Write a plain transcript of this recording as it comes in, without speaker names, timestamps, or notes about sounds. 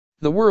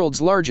The world's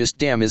largest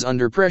dam is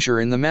under pressure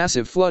in the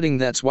massive flooding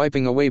that's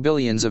wiping away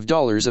billions of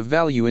dollars of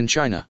value in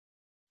China.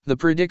 The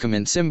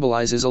predicament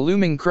symbolizes a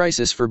looming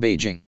crisis for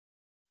Beijing.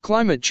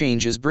 Climate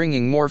change is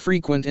bringing more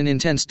frequent and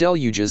intense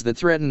deluges that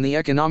threaten the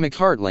economic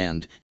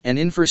heartland, and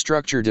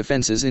infrastructure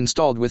defenses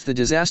installed with the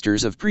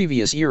disasters of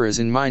previous eras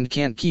in mind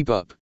can't keep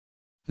up.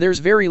 There's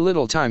very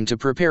little time to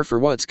prepare for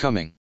what's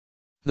coming.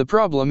 The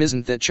problem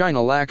isn't that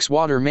China lacks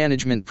water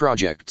management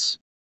projects.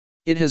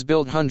 It has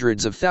built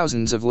hundreds of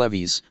thousands of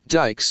levees,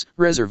 dikes,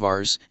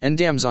 reservoirs, and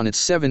dams on its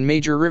 7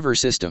 major river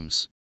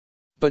systems.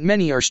 But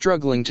many are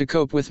struggling to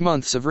cope with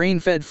months of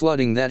rain-fed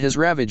flooding that has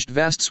ravaged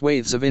vast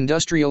swathes of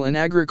industrial and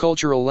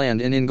agricultural land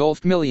and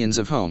engulfed millions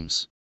of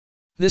homes.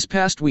 This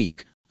past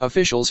week,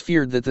 officials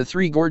feared that the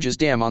Three Gorges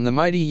Dam on the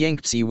mighty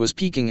Yangtze was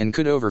peaking and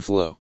could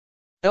overflow.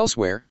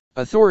 Elsewhere,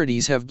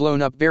 authorities have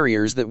blown up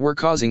barriers that were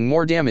causing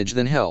more damage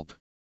than help.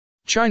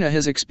 China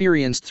has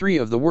experienced 3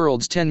 of the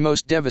world's 10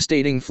 most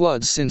devastating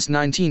floods since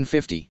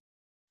 1950.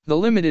 The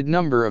limited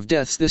number of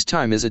deaths this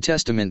time is a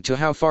testament to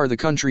how far the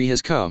country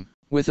has come,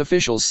 with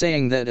officials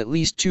saying that at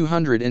least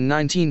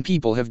 219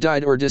 people have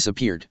died or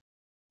disappeared.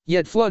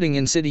 Yet flooding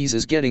in cities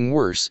is getting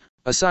worse,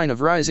 a sign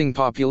of rising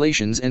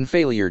populations and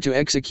failure to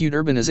execute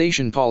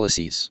urbanization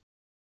policies.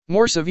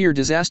 More severe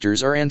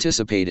disasters are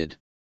anticipated.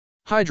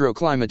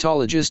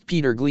 Hydroclimatologist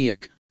Peter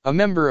Glick, a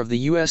member of the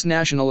U.S.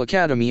 National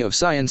Academy of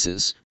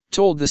Sciences,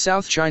 told the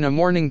South China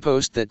Morning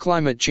Post that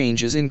climate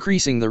change is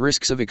increasing the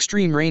risks of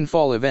extreme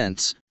rainfall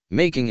events,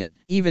 making it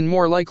even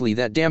more likely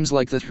that dams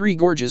like the Three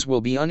Gorges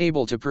will be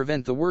unable to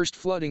prevent the worst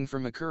flooding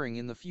from occurring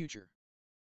in the future.